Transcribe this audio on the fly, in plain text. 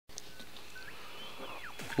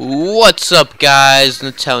What's up, guys?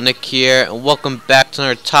 Nick here, and welcome back to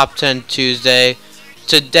another Top 10 Tuesday.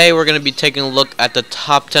 Today we're going to be taking a look at the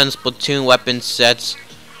top 10 Splatoon weapon sets.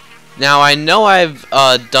 Now, I know I've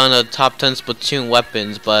done a top 10 Splatoon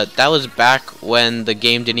weapons, but that was back when the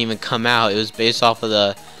game didn't even come out. It was based off of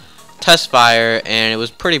the test fire, and it was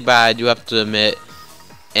pretty bad, you have to admit.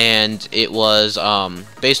 And it was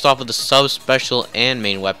based off of the sub, special, and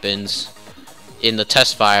main weapons in the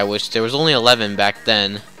test fire, which there was only 11 back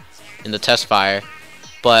then in the test fire.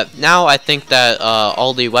 But now I think that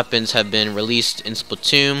all the weapons have been released in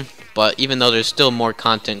Splatoon, but even though there's still more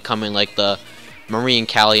content coming, like the Marine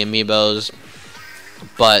Cali amiibos.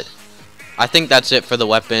 But I think that's it for the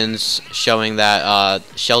weapons, showing that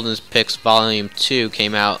Sheldon's Picks Volume 2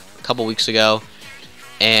 came out a couple weeks ago,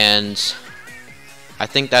 and I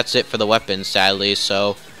think that's it for the weapons, sadly.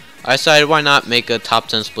 So I decided, why not make a top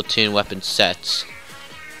 10 Splatoon weapon sets.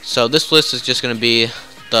 So this list is just going to be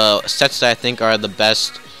the sets that I think are the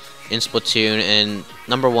best in Splatoon, and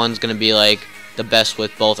number one is going to be like the best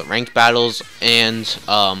with both ranked battles and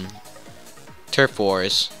turf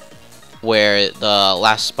wars, where the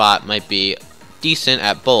last spot might be decent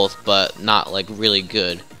at both but not like really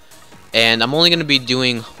good. And I'm only going to be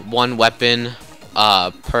doing one weapon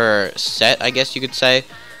per set, I guess you could say,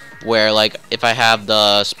 where like if I have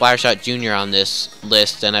the Splattershot Jr. on this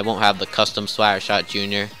list, then I won't have the custom Splattershot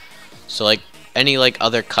Jr. So like any like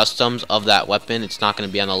other customs of that weapon, it's not going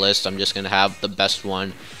to be on the list. I'm just going to have the best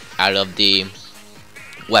one out of the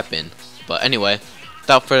weapon. But anyway,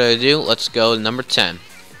 without further ado, let's go to number 10.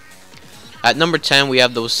 At number 10, we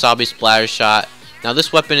have the Wasabi Splattershot. Now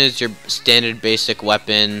this weapon is your standard basic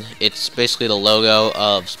weapon. It's basically the logo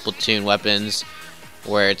of Splatoon weapons,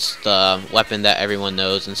 where it's the weapon that everyone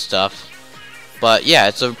knows and stuff. But yeah,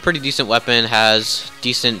 it's a pretty decent weapon, has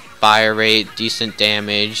decent fire rate, decent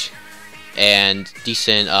damage, and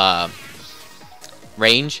decent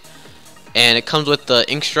range. And it comes with the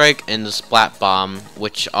Ink Strike and the Splat Bomb,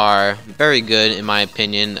 which are very good in my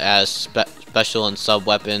opinion as special and sub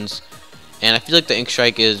weapons. And I feel like the Ink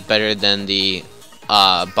Strike is better than the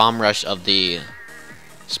Bomb Rush of the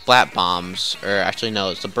Splat Bombs, or actually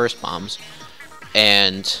no, it's the Burst Bombs.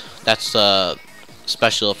 And that's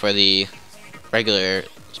special for the regular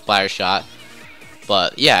Splattershot.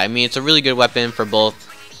 But yeah, I mean, it's a really good weapon for both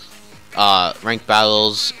ranked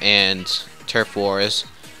battles and turf wars,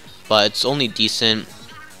 but it's only decent.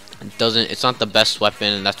 It's not the best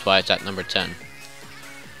weapon, and that's why it's at number 10.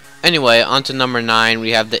 Anyway, on to number 9, we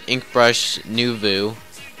have the Ink Brush Nuvu,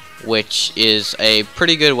 which is a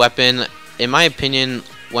pretty good weapon. In my opinion,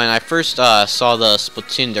 when I first saw the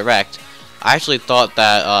Splatoon Direct, I actually thought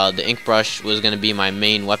that the ink brush was going to be my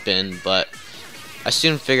main weapon, but I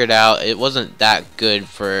soon figured out it wasn't that good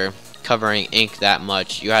for covering ink that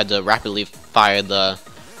much. You had to rapidly fire the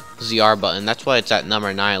ZR button. That's why it's at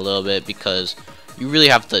number 9 a little bit, because you really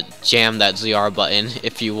have to jam that ZR button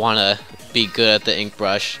if you want to be good at the ink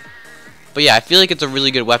brush. But yeah, I feel like it's a really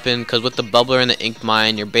good weapon, because with the bubbler and the ink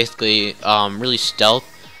mine, you're basically really stealth,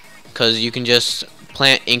 because you can just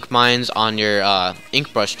plant ink mines on your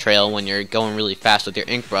ink brush trail when you're going really fast with your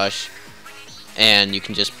ink brush, and you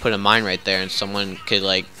can just put a mine right there, and someone could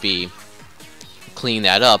like be cleaning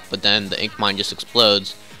that up, but then the ink mine just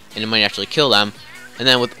explodes and it might actually kill them. And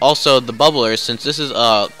then with also the bubbler, since this is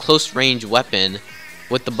a close range weapon,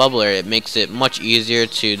 with the bubbler it makes it much easier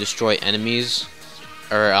to destroy enemies,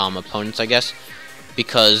 or opponents I guess,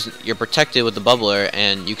 because you're protected with the bubbler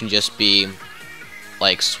and you can just be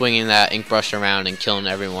like swinging that ink brush around and killing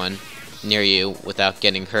everyone near you without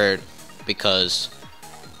getting hurt, because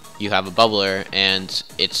you have a bubbler. And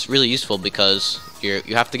it's really useful because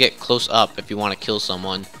you have to get close up if you want to kill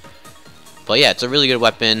someone. But yeah, it's a really good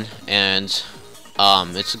weapon, and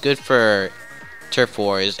it's good for turf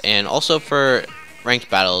wars and also for ranked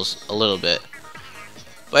battles a little bit.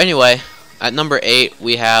 But anyway, at number 8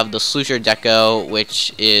 we have the Sloosher Deco,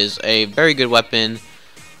 which is a very good weapon.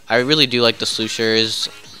 I really do like the Slooshers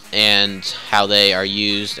and how they are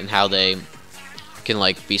used and how they can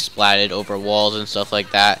like be splatted over walls and stuff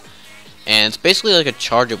like that. And it's basically like a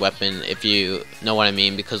charger weapon, if you know what I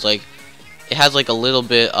mean, because like it has like a little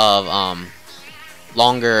bit of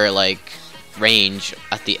longer like range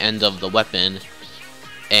at the end of the weapon,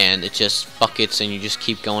 and it just buckets and you just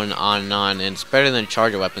keep going on and on, and it's better than a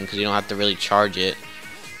charger weapon because you don't have to really charge it.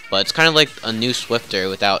 But it's kind of like a new Swifter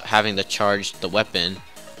without having to charge the weapon.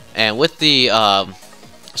 And with the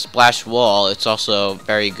splash wall, it's also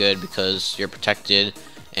very good because you're protected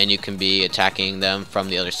and you can be attacking them from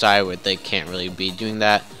the other side where they can't really be doing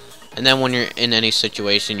that. And then when you're in any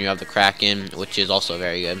situation, you have the Kraken, which is also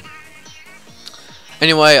very good.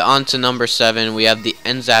 Anyway, on to number 7, we have the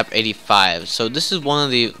NZAP 85. So this is one of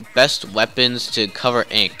the best weapons to cover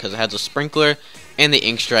ink because it has a sprinkler and the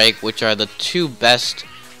ink strike, which are the two best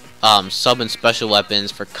sub and special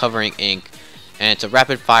weapons for covering ink. And it's a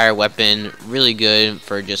rapid fire weapon, really good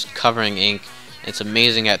for just covering ink. It's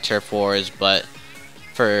amazing at turf wars, but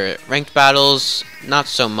for ranked battles, not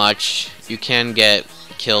so much. You can get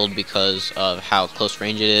killed because of how close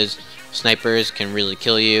range it is. Snipers can really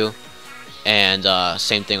kill you, and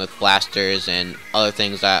same thing with blasters and other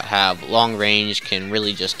things that have long range can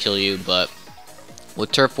really just kill you. But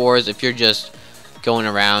with turf wars, if you're just going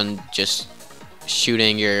around just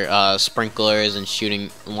shooting your sprinklers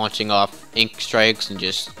and launching off ink strikes and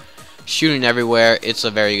just shooting everywhere, it's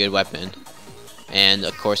a very good weapon. And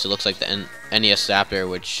of course it looks like the NES Zapper,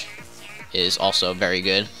 which is also very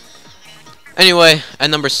good. Anyway, at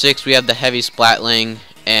number 6 we have the Heavy Splatling,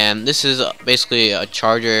 and this is basically a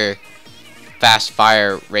charger fast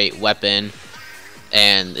fire rate weapon,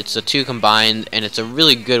 and it's the two combined, and it's a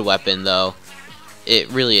really good weapon though.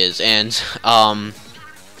 It really is. And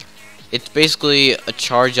it's basically a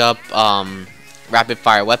charge up rapid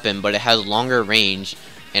fire weapon, but it has longer range,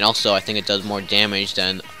 and also I think it does more damage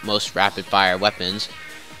than most rapid fire weapons.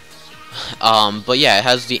 But yeah, it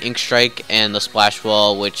has the ink strike and the splash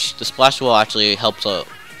wall, which the splash wall actually helps a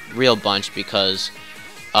real bunch because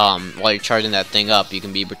while you're charging that thing up, you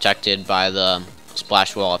can be protected by the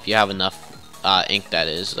splash wall if you have enough ink, that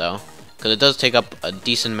is, though, because it does take up a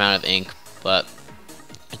decent amount of ink. But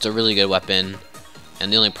it's a really good weapon,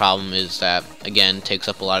 and the only problem is that, again, it takes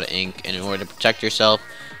up a lot of ink, and in order to protect yourself,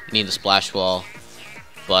 you need the splash wall.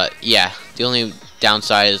 But yeah, the only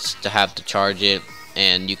downside is to have to charge it,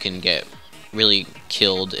 and you can get really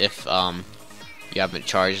killed if you haven't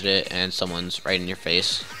charged it and someone's right in your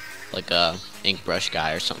face, like a ink brush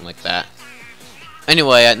guy or something like that.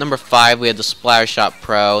 Anyway, at number 5 we have the Splattershot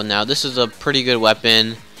Pro. Now this is a pretty good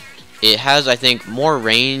weapon. It has, I think, more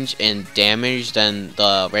range and damage than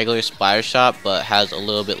the regular Splattershot, but has a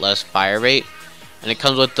little bit less fire rate. And it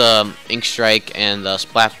comes with the ink strike and the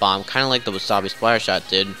splat bomb, kind of like the Wasabi Splattershot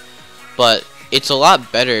did. But it's a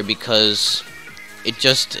lot better because it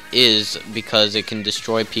just is, because it can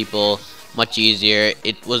destroy people much easier.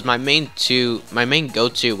 It was my main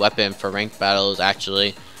go-to weapon for ranked battles,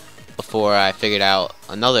 actually, before I figured out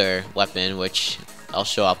another weapon, which I'll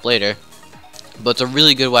show off later. But it's a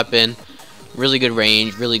really good weapon, really good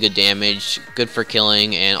range, really good damage, good for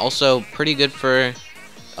killing, and also pretty good for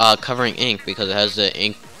covering ink because it has the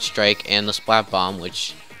ink strike and the splat bomb,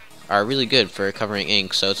 which are really good for covering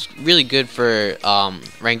ink. So it's really good for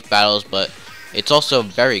ranked battles, but it's also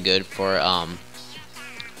very good for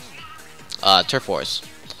turf wars.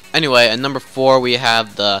 Anyway, at number 4 we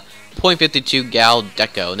have the .52 Gal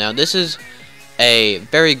Deco. Now this is a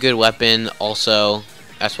very good weapon also,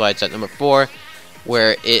 that's why it's at number 4,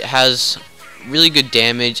 where it has really good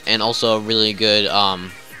damage and also a really good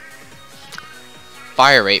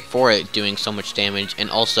fire rate for it, doing so much damage, and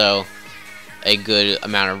also a good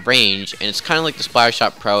amount of range. And it's kind of like the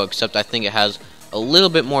Splattershot Pro, except I think it has a little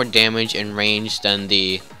bit more damage and range than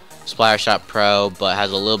the Splattershot Pro, but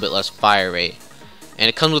has a little bit less fire rate. And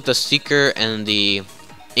it comes with the Seeker and the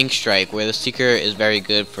ink strike, where the Seeker is very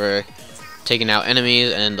good for taking out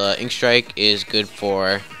enemies, and the ink strike is good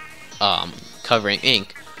for covering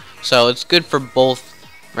ink. So it's good for both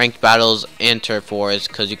ranked battles and turf wars,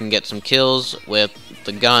 because you can get some kills with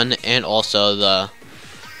the gun and also the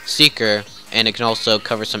Seeker, and it can also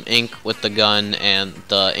cover some ink with the gun and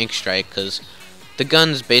the ink strike, because the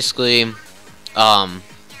gun's basically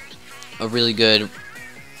a really good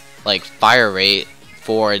like fire rate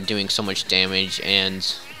for doing so much damage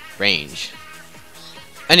and range.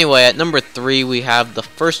 Anyway, at number 3 we have the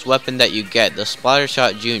first weapon that you get, the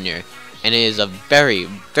Splattershot Jr., and it is a very,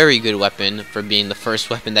 very good weapon for being the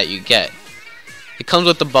first weapon that you get. It comes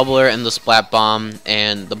with the bubbler and the splat bomb,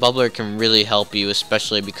 and the bubbler can really help you,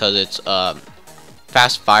 especially because it's a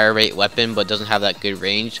fast fire rate weapon but doesn't have that good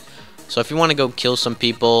range. So if you want to go kill some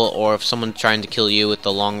people, or if someone's trying to kill you with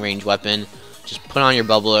the long range weapon, just put on your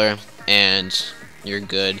bubbler and you're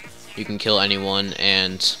good. You can kill anyone,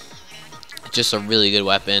 and it's just a really good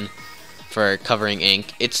weapon for covering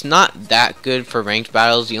ink. It's not that good for ranked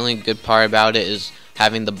battles. The only good part about it is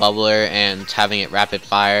having the bubbler and having it rapid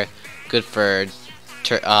fire. Good for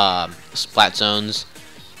splat zones,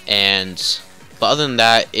 but other than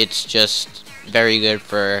that, it's just very good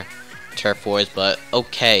for turf wars, but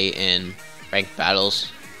okay in ranked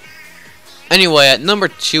battles. Anyway, at number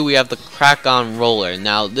 2 we have the Crack-On Roller.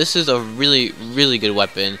 Now this is a really, really good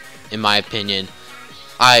weapon in my opinion.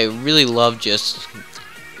 I really love just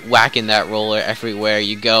whacking that roller everywhere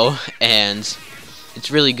you go, and it's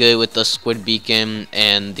really good with the Squid Beacon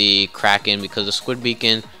and the Kraken, because the Squid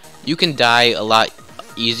Beacon, you can die a lot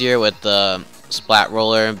easier with the Splat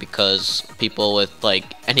Roller, because people with like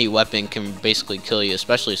any weapon can basically kill you,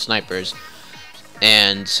 especially snipers.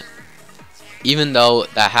 And even though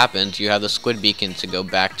that happens, you have the Squid Beacon to go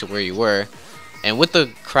back to where you were. And with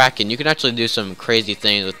the Kraken, you can actually do some crazy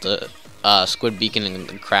things with the Squid Beacon and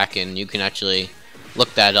the Kraken. You can actually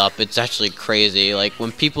look that up. It's actually crazy. Like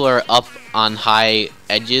when people are up on high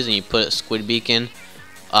edges and you put a Squid Beacon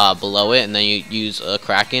below it, and then you use a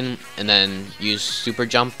Kraken and then use super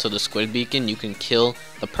jump to the Squid Beacon, you can kill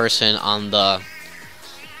the person on the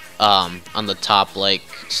top, like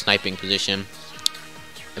sniping position.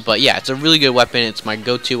 But yeah, it's a really good weapon. It's my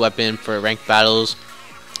go-to weapon for ranked battles.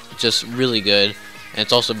 Just really good. And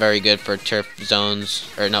it's also very good for turf zones,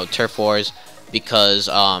 or no, turf wars, because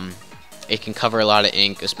it can cover a lot of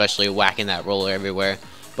ink, especially whacking that roller everywhere.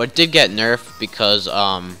 But it did get nerfed because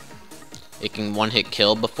it can one-hit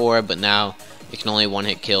kill before, but now it can only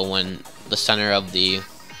one-hit kill when the center of the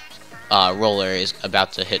roller is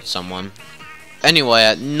about to hit someone. Anyway,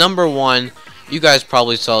 at number 1, you guys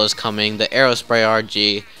probably saw this coming, the Aerospray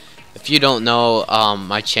RG. If you don't know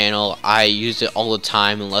my channel, I use it all the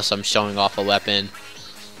time unless I'm showing off a weapon.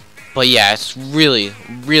 But yeah, it's really,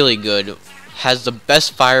 really good. Has the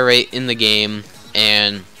best fire rate in the game,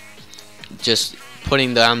 and just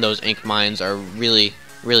putting down those ink mines are really,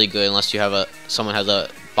 really good unless you have someone has a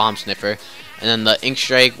bomb sniffer. And then the ink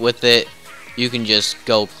strike with it, you can just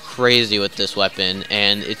go crazy with this weapon,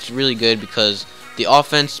 and it's really good because the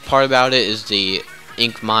offense part about it is the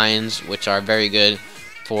ink mines, which are very good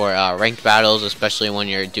for ranked battles, especially when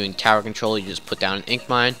you're doing tower control. You just put down an ink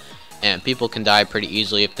mine, and people can die pretty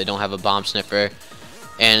easily if they don't have a bomb sniffer.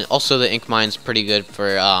 And also the ink mine's pretty good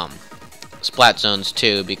for splat zones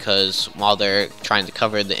too, because while they're trying to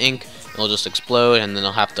cover the ink, it'll just explode and then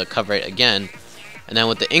they'll have to cover it again. And then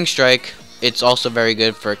with the ink strike, it's also very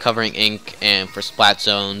good for covering ink and for splat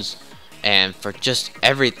zones and for just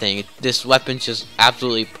everything. This weapon's just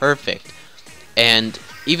absolutely perfect. And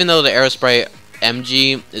even though the Aerospray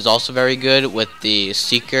MG is also very good with the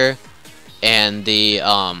Seeker and the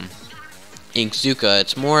Inkzuka,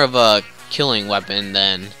 it's more of a killing weapon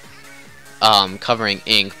than covering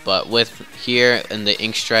ink. But with here and the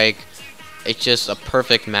ink strike, it's just a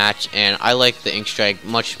perfect match, and I like the ink strike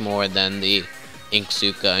much more than the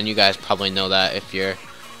Inkzuka, and you guys probably know that if you're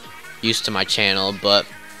used to my channel. But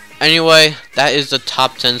anyway, that is the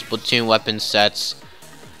top 10 Splatoon weapon sets.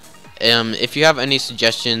 If you have any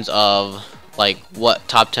suggestions of like what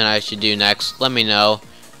top 10 I should do next, let me know.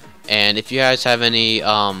 And if you guys have any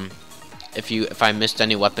if I missed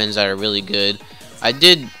any weapons that are really good, I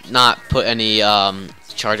did not put any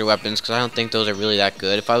charger weapons because I don't think those are really that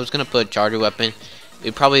good. If I was gonna put a charger weapon, it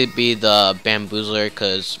would probably be the Bamboozler,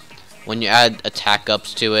 because when you add attack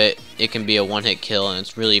ups to it, it can be a one-hit kill and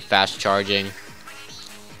it's really fast charging.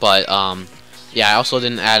 But yeah, I also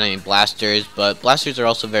didn't add any blasters, but blasters are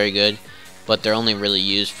also very good, but they're only really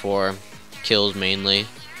used for kills mainly.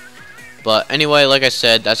 But anyway, like I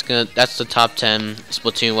said, that's the top 10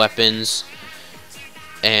 Splatoon weapons.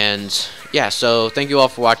 And yeah, so thank you all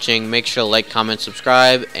for watching. Make sure to like, comment,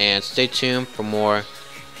 subscribe, and stay tuned for more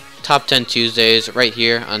Top 10 Tuesdays right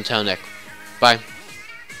here on Telnick. Bye.